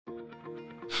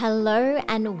Hello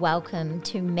and welcome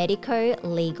to Medico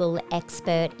Legal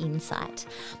Expert Insight.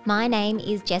 My name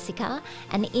is Jessica,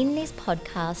 and in this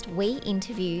podcast we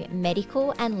interview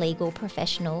medical and legal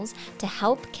professionals to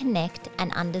help connect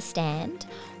and understand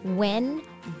when,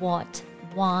 what,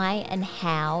 why and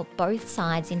how both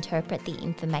sides interpret the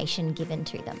information given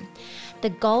to them.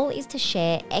 The goal is to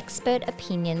share expert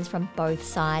opinions from both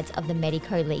sides of the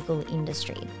medico-legal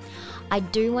industry. I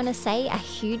do want to say a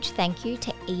huge thank you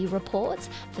to eReports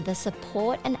for the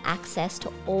support and access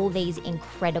to all these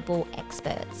incredible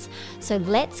experts. So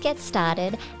let's get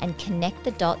started and connect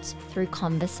the dots through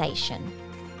conversation.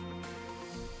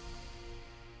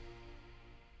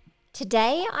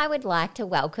 Today, I would like to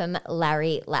welcome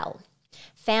Larry Lal,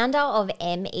 founder of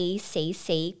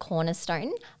MECC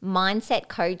Cornerstone, mindset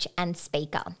coach and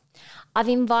speaker. I've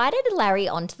invited Larry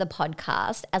onto the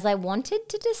podcast as I wanted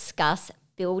to discuss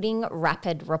building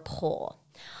rapid rapport.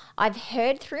 I've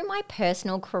heard through my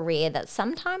personal career that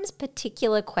sometimes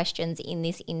particular questions in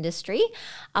this industry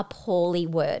are poorly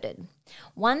worded.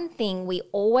 One thing we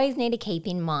always need to keep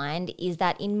in mind is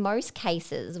that in most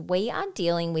cases, we are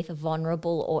dealing with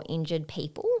vulnerable or injured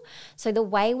people. So the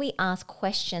way we ask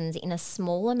questions in a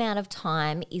small amount of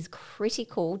time is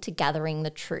critical to gathering the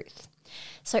truth.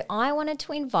 So I wanted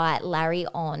to invite Larry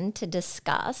on to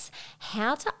discuss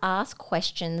how to ask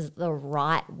questions the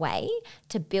right way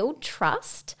to build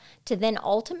trust, to then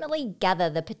ultimately gather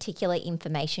the particular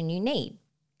information you need.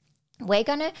 We're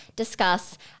going to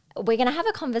have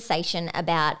a conversation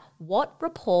about what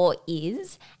rapport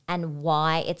is and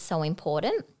why it's so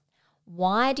important.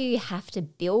 Why do you have to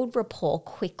build rapport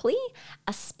quickly,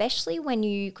 especially when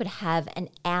you could have an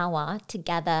hour to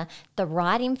gather the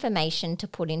right information to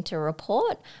put into a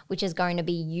report, which is going to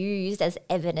be used as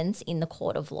evidence in the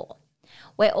court of law?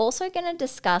 We're also going to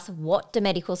discuss what do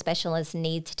medical specialists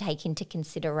need to take into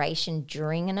consideration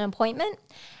during an appointment,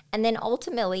 and then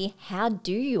ultimately, how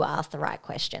do you ask the right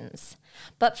questions?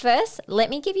 But first, let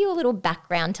me give you a little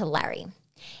background to Larry.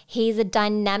 He's a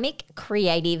dynamic,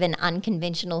 creative and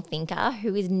unconventional thinker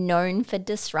who is known for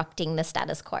disrupting the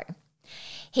status quo.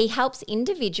 He helps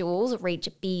individuals reach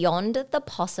beyond the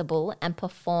possible and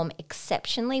perform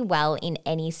exceptionally well in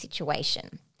any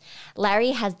situation.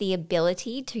 Larry has the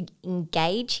ability to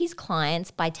engage his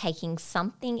clients by taking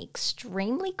something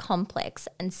extremely complex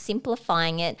and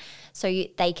simplifying it so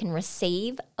they can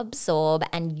receive, absorb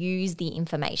and use the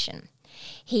information.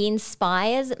 He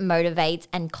inspires, motivates,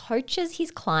 and coaches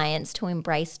his clients to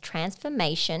embrace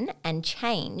transformation and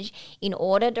change in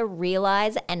order to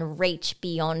realize and reach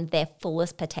beyond their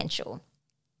fullest potential.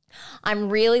 I'm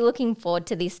really looking forward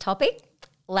to this topic.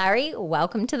 Larry,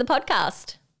 welcome to the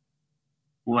podcast.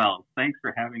 Well, thanks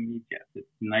for having me, Jess. It's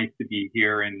nice to be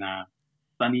here in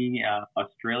sunny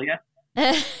Australia.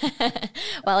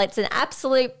 Well, it's an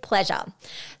absolute pleasure.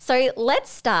 So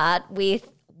let's start with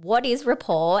what is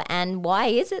rapport and why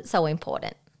is it so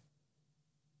important?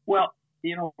 Well,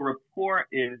 rapport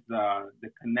is the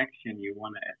connection you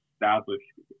want to establish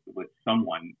with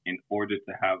someone in order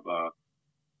to have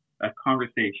a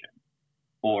conversation,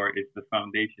 or it's the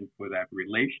foundation for that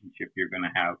relationship you're going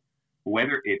to have,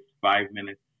 whether it's 5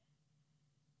 minutes,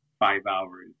 5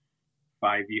 hours,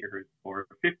 5 years, or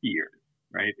 50 years,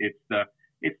 right? It's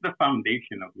the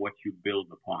foundation of what you build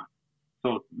upon.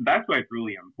 So that's why it's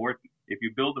really important. If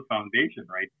you build the foundation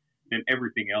right, then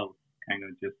everything else kind of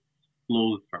just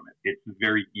flows from it. It's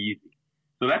very easy.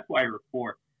 So that's why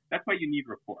you need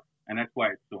rapport. And that's why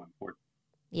it's so important.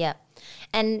 Yeah.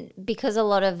 And because a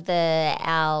lot of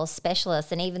our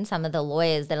specialists and even some of the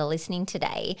lawyers that are listening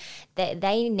today,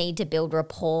 they need to build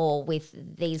rapport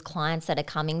with these clients that are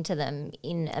coming to them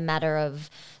in a matter of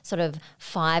sort of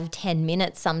 5-10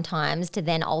 minutes sometimes to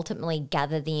then ultimately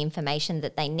gather the information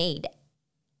that they need.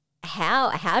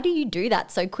 How do you do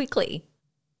that so quickly?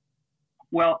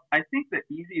 Well, I think the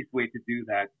easiest way to do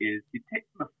that is you take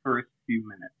the first few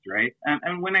minutes, right?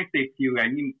 And when I say few, I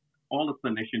mean all the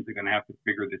clinicians are going to have to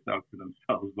figure this out for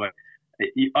themselves. But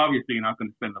obviously, you're not going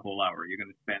to spend the whole hour. You're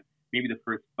going to spend maybe the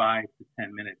first 5 to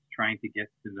 10 minutes trying to get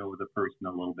to know the person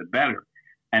a little bit better.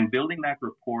 And building that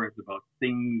rapport is about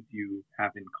things you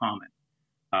have in common,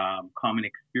 common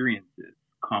experiences,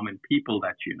 common people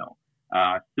that you know,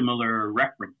 similar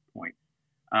reference points.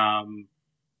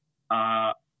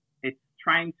 It's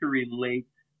trying to relate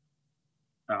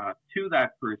to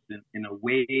that person in a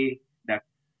way that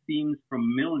seems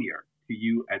familiar to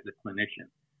you as a clinician.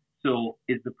 So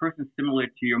is the person similar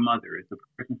to your mother? Is the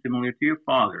person similar to your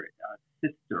father, a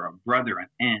sister, a brother, an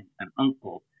aunt, an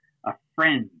uncle, a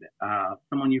friend,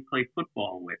 someone you play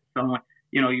football with, someone,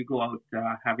 you go out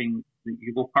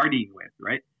you go partying with,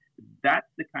 right? That's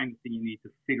the kind of thing you need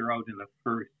to figure out in the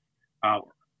first hour.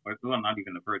 or well, not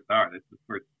even the first hour. This is the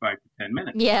first 5 to 10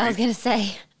 minutes. Yeah, right? I was going to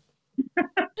say.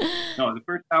 No, the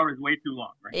first hour is way too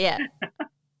long, right? Yeah.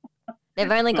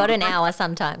 They've only got an hour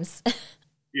sometimes.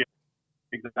 Yeah,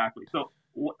 exactly. So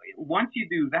once you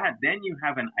do that, then you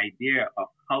have an idea of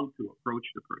how to approach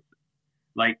the person.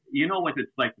 Like, you know what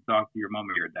it's like to talk to your mom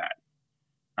or your dad.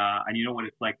 And you know what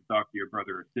it's like to talk to your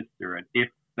brother or sister. And if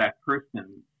that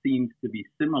person seems to be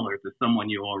similar to someone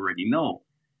you already know,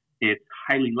 it's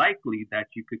highly likely that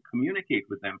you could communicate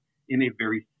with them in a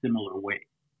very similar way.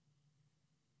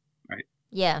 Right?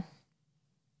 Yeah.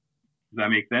 Does that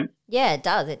make sense? Yeah, it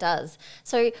does. It does.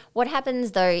 So what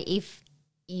happens though if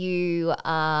you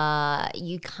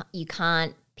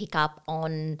can't pick up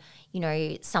on,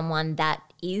 someone that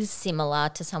is similar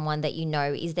to someone that you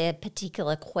know? Is there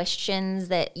particular questions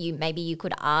that you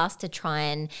could ask to try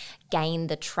and gain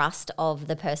the trust of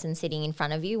the person sitting in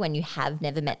front of you when you have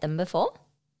never met them before?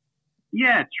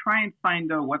 Yeah, try and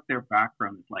find out what their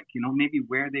background is like. Maybe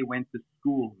where they went to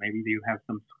school. Maybe they have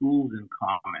some schools in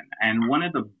common. And one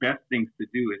of the best things to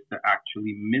do is to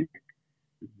actually mimic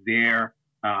their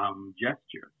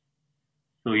gestures.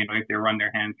 So, if they run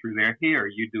their hand through their hair,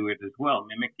 you do it as well.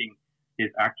 Mimicking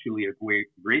is actually a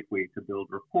great way to build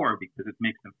rapport because it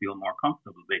makes them feel more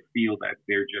comfortable. They feel that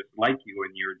they're just like you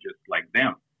and you're just like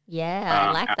them. Yeah,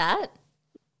 I like that.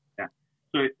 Yeah.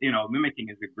 So, mimicking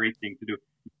is a great thing to do.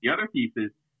 The other piece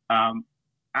is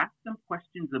ask them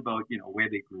questions about, where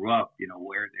they grew up,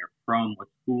 where they're from, what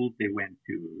schools they went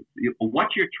to.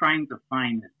 What you're trying to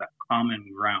find is that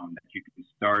common ground that you can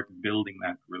start building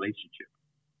that relationship.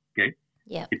 Okay?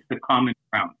 Yeah. It's the common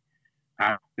ground.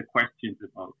 Ask the questions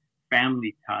about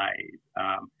family ties.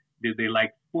 Do they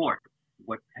like sports?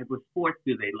 What type of sports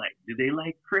do they like? Do they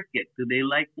like cricket? Do they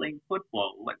like playing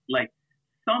football? Like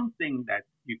something that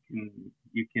you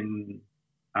can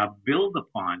build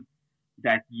upon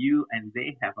that you and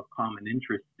they have a common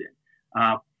interest in.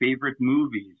 Favorite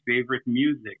movies, favorite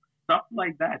music, stuff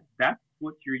like that. That's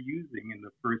what you're using in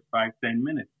the first 5-10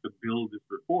 minutes to build this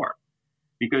rapport.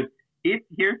 Because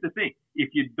here's the thing, if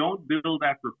you don't build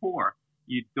that rapport,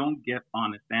 you don't get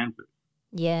honest answers.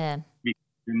 Yeah. Because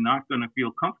you're not going to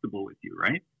feel comfortable with you,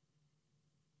 right?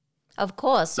 Of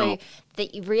course. So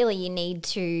that you need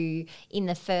to, in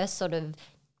the first sort of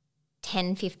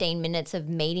 10, 15 minutes of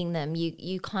meeting them,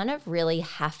 you kind of really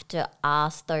have to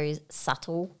ask those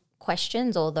subtle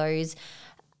questions or those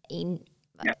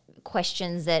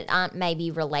questions that aren't maybe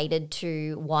related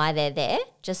to why they're there,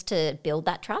 just to build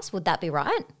that trust. Would that be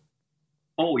right?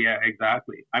 Oh, yeah,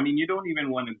 exactly. I mean, you don't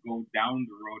even want to go down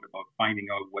the road about finding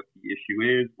out what the issue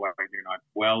is, why they're not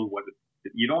well.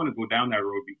 You don't want to go down that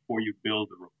road before you build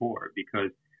a rapport,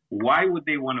 because why would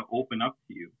they want to open up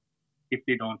to you if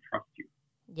they don't trust you?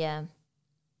 Yeah.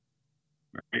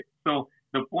 Right. So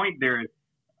the point there is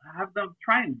have them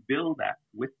try and build that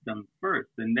with them first.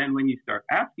 And then when you start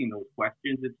asking those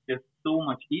questions, it's just so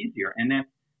much easier. And then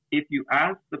if you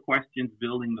ask the questions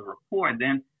building the rapport,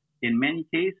 then in many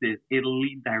cases, it'll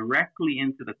lead directly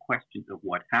into the questions of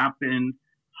what happened,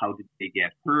 how did they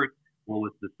get hurt, what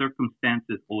was the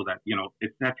circumstances, all that,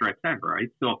 et cetera, right?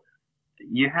 So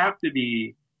you have to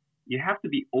be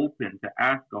open to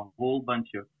ask a whole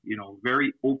bunch of,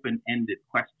 very open-ended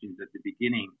questions at the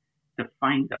beginning to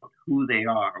find out who they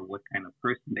are, what kind of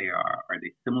person they are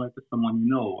they similar to someone you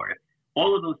know, or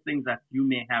all of those things that you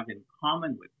may have in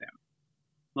common with them.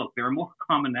 Look, there are more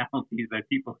commonalities that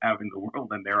people have in the world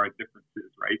than there are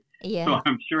differences, right? Yeah. So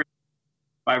I'm sure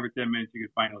 5 or 10 minutes you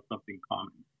could find out something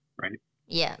common, right?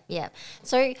 Yeah.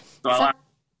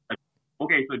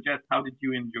 Okay, so Jess, how did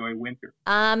you enjoy winter?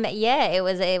 Yeah,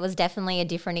 it was definitely a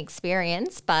different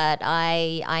experience, but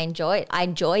I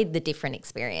enjoyed the different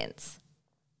experience.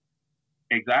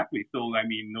 Exactly. So I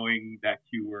mean, knowing that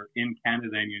you were in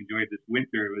Canada and you enjoyed this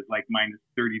winter, it was like minus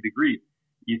 30 degrees.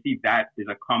 You see, that is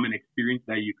a common experience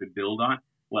that you could build on.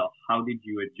 Well, how did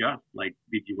you adjust? Like,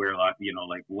 did you wear a lot?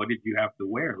 Like, what did you have to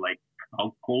wear? Like,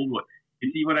 how cold was?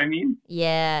 You see what I mean?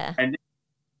 Yeah. And then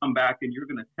come back and you're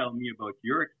going to tell me about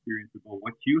your experience, about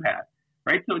what you had,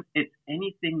 right? So it's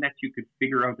anything that you could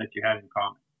figure out that you had in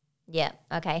common. Yeah.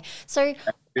 Okay. So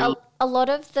a lot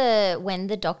of when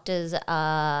the doctors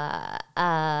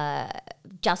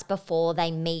just before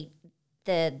they meet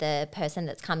the person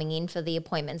that's coming in for the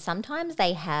appointment, sometimes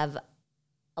they have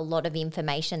a lot of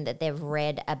information that they've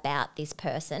read about this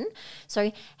person.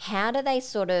 So how do they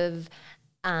sort of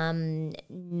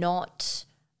not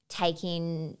take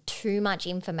in too much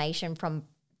information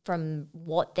from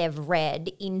what they've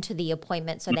read into the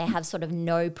appointment, so they have sort of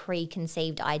no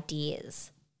preconceived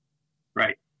ideas?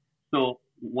 Right. So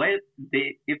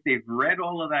if they've read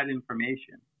all of that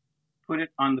information, put it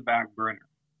on the back burner.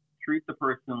 treat the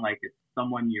person like it's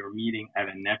someone you're meeting at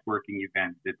a networking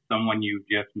event. It's someone you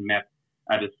just met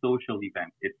at a social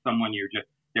event. It's someone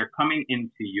they're coming into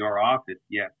your office,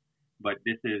 yes, but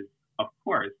this is, of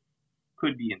course,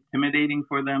 could be intimidating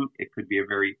for them. It could be a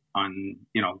very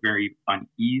very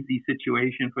uneasy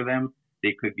situation for them.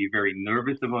 They could be very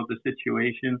nervous about the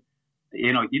situation.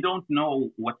 You don't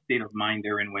know what state of mind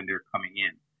they're in when they're coming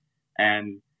in.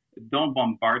 And don't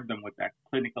bombard them with that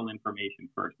clinical information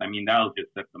first. I mean, that'll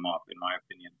just set them off, in my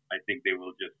opinion. I think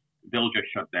they'll just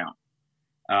shut down.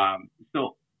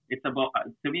 So it's about,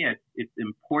 to me, it's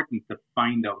important to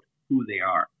find out who they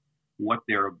are, what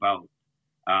they're about,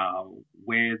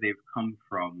 where they've come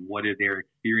from, what are their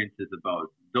experiences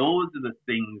about. Those are the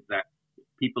things that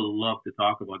people love to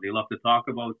talk about. They love to talk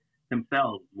about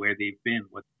themselves, where they've been,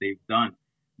 what they've done.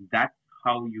 That's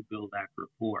how you build that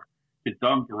rapport. To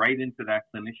dump right into that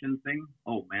clinician thing,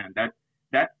 oh man, that's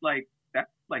like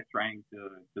trying to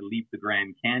leap the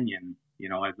Grand Canyon,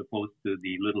 as opposed to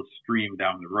the little stream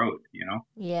down the road,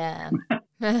 Yeah.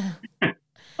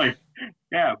 Like,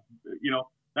 yeah,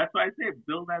 that's why I say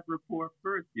build that rapport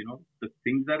first, the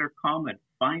things that are common.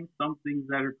 Find some things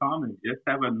that are common. Just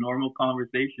have a normal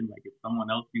conversation, like if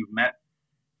someone else you've met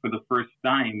for the first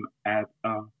time at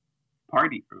a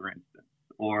party, for instance,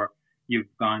 or you've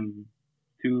gone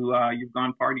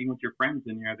partying with your friends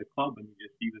and you're at a club and you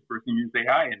just see this person, you say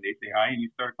hi and they say hi and you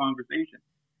start a conversation.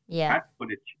 Yeah. That's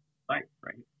what it should be like,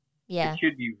 right? Yeah. It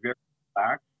should be very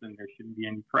relaxed and there shouldn't be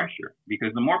any pressure,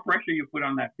 because the more pressure you put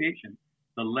on that patient,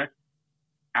 the less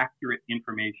accurate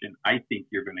information I think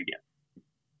you're going to get.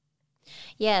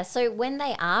 Yeah. So when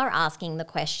they are asking the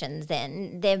questions,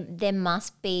 then there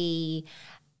must be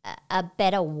a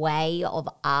better way of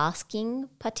asking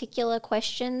particular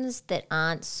questions that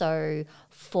aren't so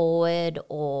forward,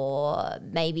 or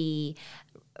maybe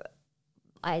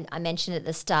I mentioned at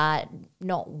the start,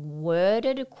 not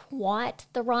worded quite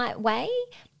the right way.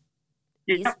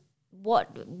 Yeah.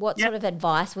 What sort of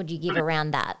advice would you give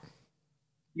around that?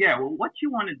 Yeah, well, what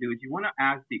you want to do is you want to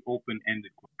ask the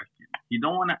open-ended questions. You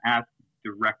don't want to ask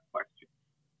direct questions.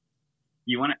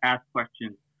 You want to ask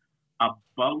questions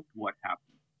about what happened.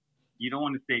 You don't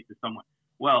want to say to someone,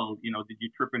 well, did you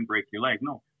trip and break your leg?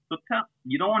 No. So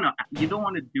you don't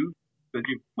want to do, because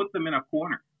you put them in a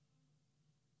corner.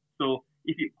 So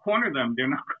if you corner them, they're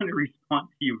not going to respond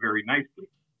to you very nicely.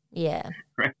 Yeah.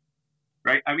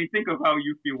 Right? I mean, think of how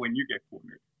you feel when you get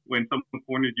cornered. When someone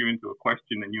corners you into a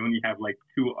question and you only have like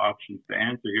two options to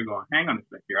answer, you're going, hang on a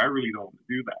sec here, I really don't want to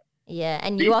do that. Yeah,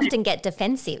 and you often get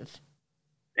defensive.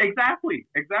 Exactly.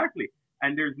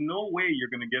 And there's no way you're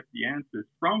going to get the answers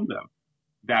from them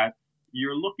that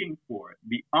you're looking for.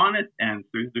 The honest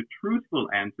answers, the truthful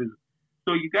answers.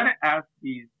 So you got to ask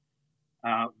these,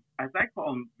 as I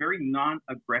call them, very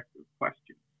non-aggressive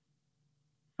questions.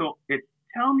 So it's,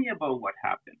 tell me about what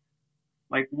happened.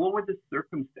 Like, what were the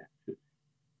circumstances?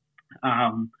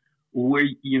 Were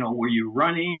you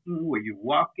running? Were you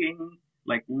walking?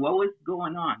 Like, what was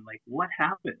going on? Like, what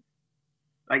happened?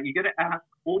 Like, you got to ask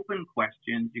open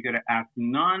questions. You got to ask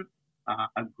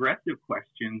non-aggressive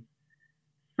questions,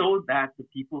 so that the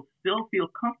people still feel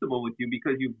comfortable with you,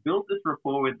 because you've built this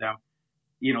rapport with them.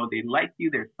 They like you.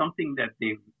 There's something that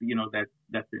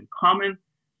that's in common.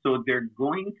 So they're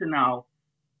going to now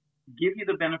give you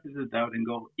the benefit of the doubt and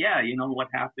go, yeah, what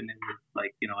happened is,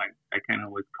 like, I kind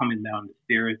of was coming down the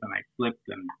stairs and I slipped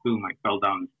and boom, I fell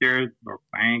down the stairs, broke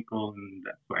my ankle, and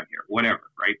that's why I'm here. Whatever,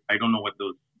 right? I don't know what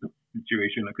those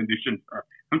situation or conditions are.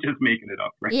 I'm just making it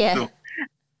up, right? Yeah. So,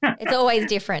 it's always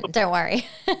different. Don't worry.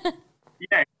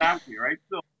 Yeah, exactly, right?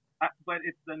 So, but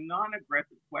it's the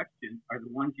non-aggressive questions are the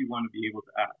ones you want to be able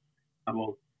to ask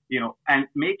about, and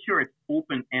make sure it's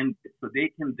open-ended so they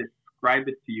can describe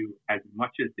it to you as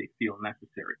much as they feel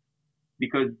necessary.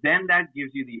 Because then that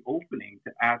gives you the opening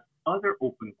to ask other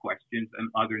open questions and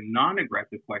other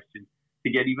non-aggressive questions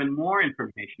to get even more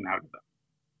information out of them.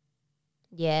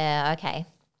 Yeah, okay.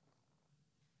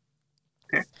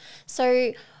 Okay.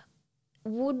 So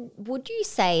would you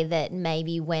say that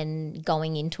maybe when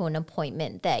going into an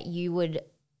appointment that you would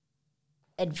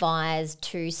advise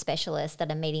to specialists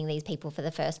that are meeting these people for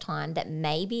the first time that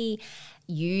maybe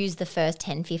use the first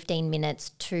 10, 15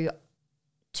 minutes to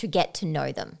get to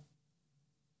know them?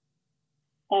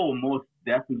 Oh, most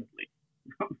definitely.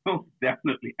 Most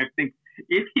definitely. I think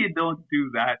if you don't do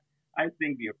that, I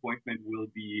think the appointment will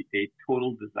be a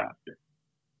total disaster.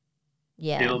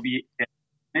 Yeah. It'll be a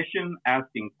clinician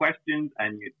asking questions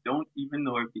and you don't even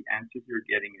know if the answers you're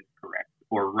getting is correct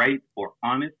or right or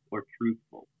honest or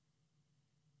truthful.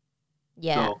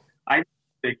 Yeah. So I think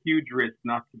it's a huge risk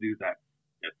not to do that.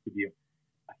 Just to be a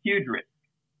huge risk.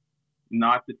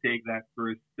 not to take that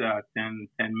first 10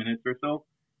 minutes or so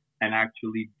and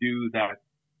actually do that,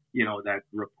 that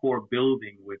rapport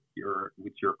building with your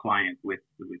client, with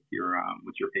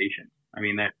your patient. I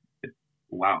mean,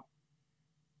 wow.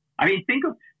 I mean, think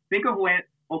of when.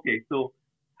 Okay, so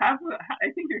I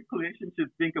think your clinicians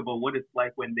should think about what it's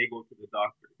like when they go to the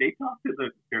doctor. They talk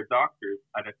to their doctors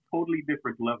at a totally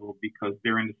different level because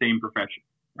they're in the same profession,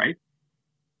 right?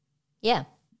 Yeah.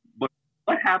 But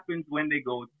what happens when they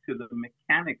go to the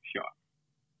mechanic shop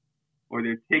or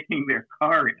they're taking their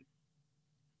car in?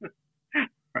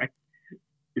 Right?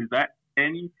 Is that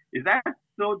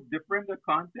so different a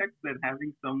context than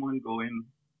having someone go in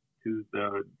to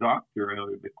the doctor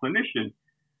or the clinician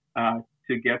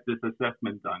to get this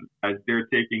assessment done as they're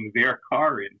taking their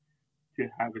car in to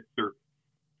have it serviced?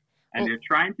 And they're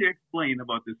trying to explain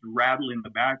about this rattle in the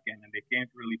back end and they can't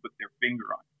really put their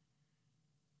finger on it.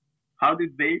 How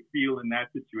did they feel in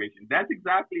that situation? That's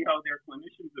exactly how their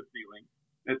clinicians are feeling.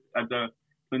 The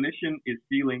clinician is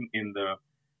feeling in the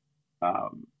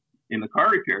car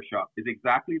repair shop is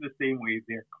exactly the same way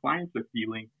their clients are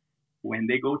feeling when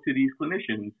they go to these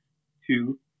clinicians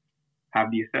to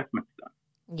have the assessments done.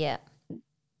 Yeah.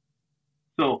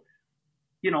 So,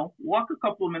 walk a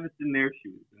couple of minutes in their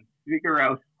shoes and figure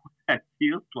out what that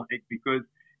feels like, because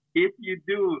if you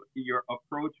do, your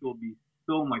approach will be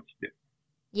so much different.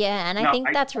 Yeah, and I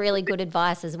think that's really good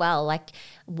advice as well. Like,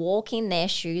 walk in their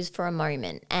shoes for a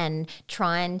moment and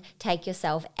try and take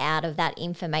yourself out of that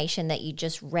information that you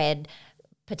just read,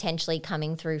 potentially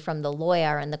coming through from the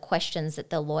lawyer and the questions that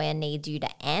the lawyer needs you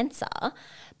to answer.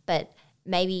 But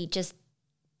maybe just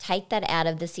take that out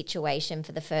of the situation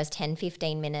for the first 10,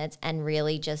 15 minutes and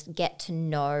really just get to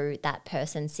know that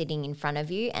person sitting in front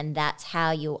of you. And that's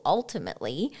how you'll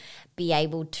ultimately be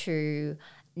able to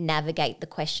navigate the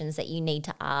questions that you need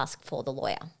to ask for the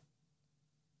lawyer.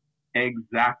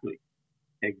 Exactly.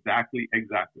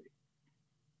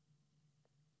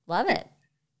 Love it.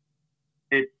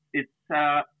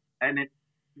 And it's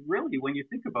really, when you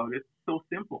think about it, so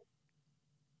simple.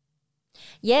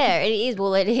 Yeah, it is.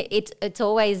 Well, it's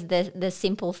always the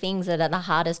simple things that are the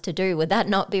hardest to do. Would that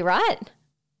not be right?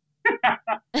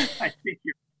 I think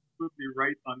you're absolutely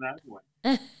right on that one.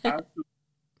 Absolutely.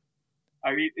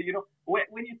 I mean,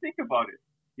 when you think about it,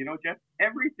 just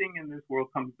everything in this world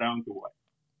comes down to what?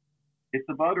 It's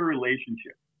about a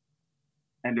relationship.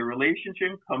 And the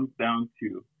relationship comes down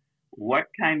to what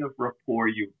kind of rapport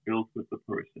you've built with the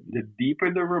person. The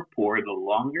deeper the rapport, the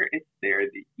longer it's there,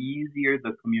 the easier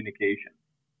the communication.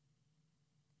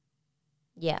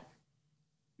 Yeah.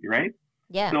 Right?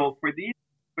 Yeah. So for these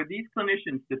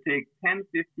clinicians to take 10,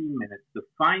 15 minutes to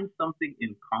find something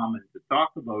in common to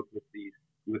talk about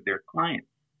with their clients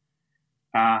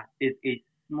is a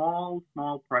small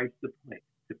price to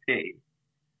pay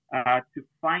to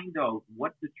find out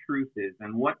what the truth is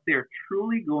and what they're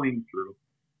truly going through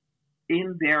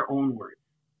in their own words.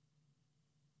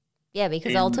 Yeah,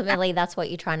 because ultimately that's what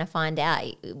you're trying to find out,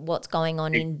 what's going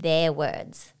on in their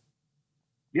words.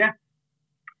 Yeah.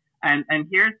 And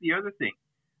here's the other thing.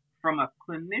 From a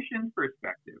clinician's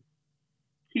perspective,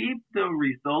 keep the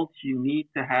results you need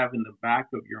to have in the back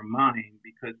of your mind,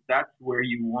 because that's where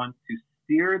you want to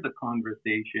steer the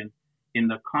conversation in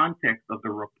the context of the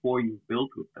rapport you've built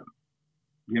with them.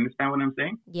 You understand what I'm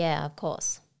saying? Yeah, of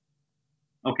course.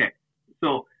 Okay.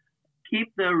 So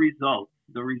keep the results.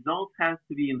 The results has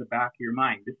to be in the back of your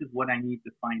mind. This is what I need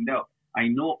to find out. I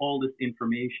know all this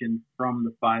information from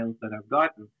the files that I've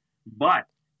gotten, but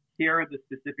here are the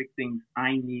specific things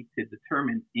I need to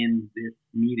determine in this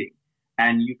meeting.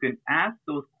 And you can ask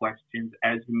those questions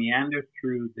as you meander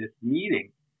through this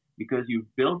meeting, because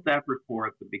you've built that rapport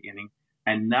at the beginning.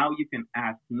 And now you can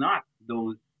ask not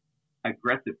those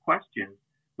aggressive questions,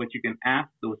 but you can ask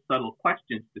those subtle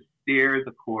questions to steer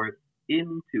the course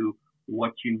into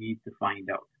what you need to find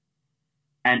out.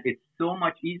 And it's so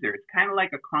much easier. It's kind of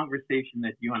like a conversation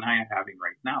that you and I are having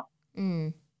right now.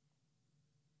 Mm.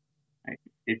 Right?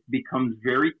 It becomes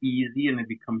very easy, and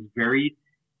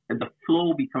the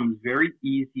flow becomes very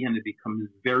easy, and it becomes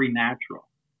very natural.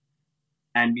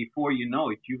 And before you know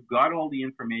it, you've got all the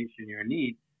information you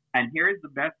need. And here's the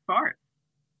best part.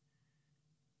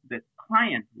 The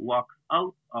client walks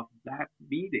out of that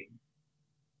meeting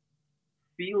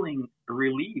feeling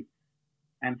relieved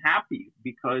and happy,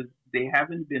 because they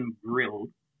haven't been grilled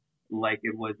like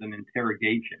it was an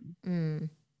interrogation. Mm.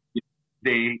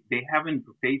 They haven't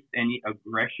faced any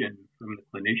aggression from the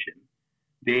clinician.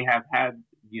 They have had,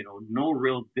 no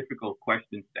real difficult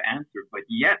questions to answer, but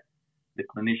yet the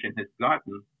clinician has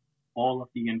gotten all of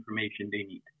the information they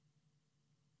need.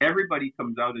 Everybody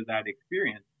comes out of that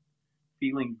experience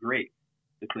feeling great.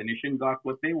 The clinician got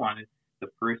what they wanted, the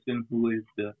person who is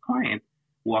the client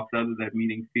walks out of that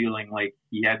meeting feeling like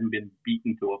he hadn't been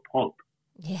beaten to a pulp.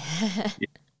 Yeah.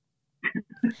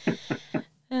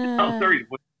 I'm sorry,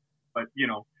 but I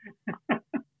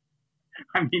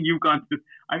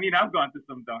mean, I've gone to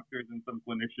some doctors and some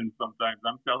clinicians sometimes.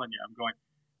 I'm telling you, I'm going,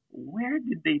 where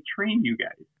did they train you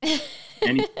guys?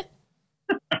 And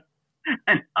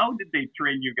how did they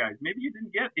train you guys? Maybe you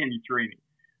didn't get any training.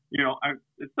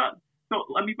 It's not. So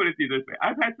let me put it to you this way.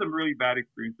 I've had some really bad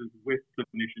experiences with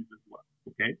clinicians as well,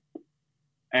 okay?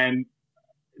 And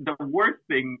the worst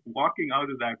thing, walking out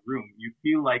of that room, you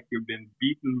feel like you've been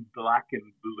beaten black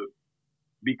and blue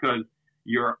because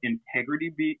your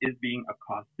integrity is being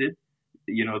accosted.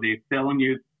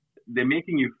 They're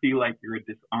making you feel like you're a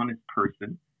dishonest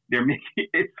person.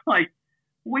 It's like,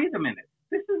 wait a minute,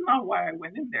 this is not why I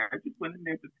went in there. I just went in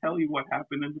there to tell you what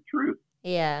happened and the truth.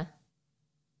 Yeah.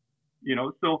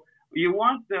 So you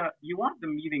want the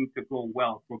meeting to go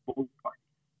well for both parties.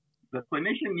 The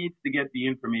clinician needs to get the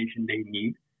information they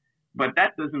need, but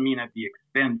that doesn't mean at the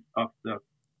expense of the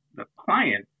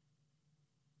client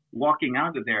walking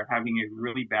out of there having a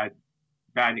really bad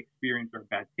experience or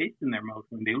bad taste in their mouth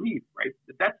when they leave, right?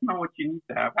 That's not what you need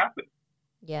to have happen.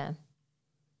 Yeah.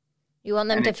 You want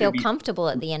them to feel comfortable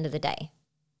at the end of the day.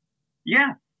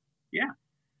 Yeah. Yeah.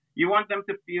 You want them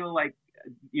to feel like,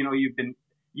 you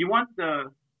want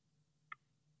the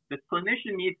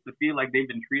clinician needs to feel like they've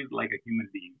been treated like a human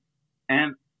being.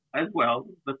 And as well,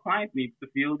 the client needs to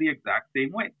feel the exact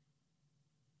same way.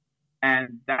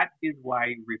 And that is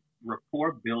why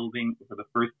rapport building for the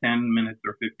first 10 minutes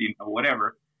or 15 or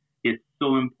whatever is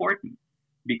so important,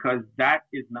 because that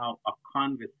is now a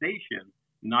conversation,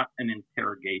 not an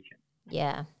interrogation.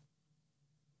 Yeah.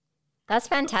 That's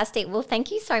fantastic. Well, thank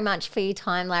you so much for your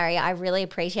time, Larry. I really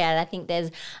appreciate it. I think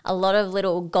there's a lot of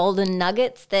little golden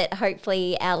nuggets that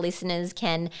hopefully our listeners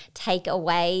can take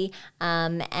away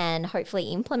and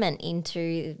hopefully implement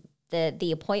into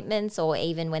the appointments, or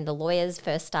even when the lawyers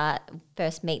first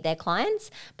meet their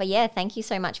clients. But yeah, thank you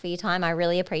so much for your time. I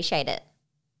really appreciate it.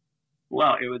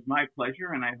 Well, it was my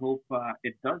pleasure, and I hope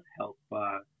it does help,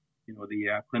 the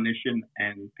clinician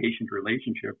and patient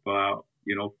relationship, for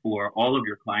all of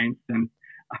your clients. And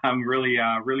I'm really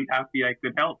happy I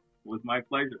could help. It was my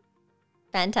pleasure.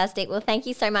 Fantastic. Well, thank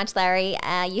you so much, Larry.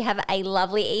 You have a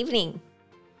lovely evening.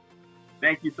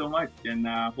 Thank you so much. And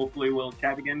hopefully we'll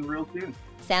chat again real soon.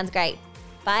 Sounds great.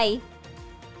 Bye.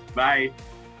 Bye.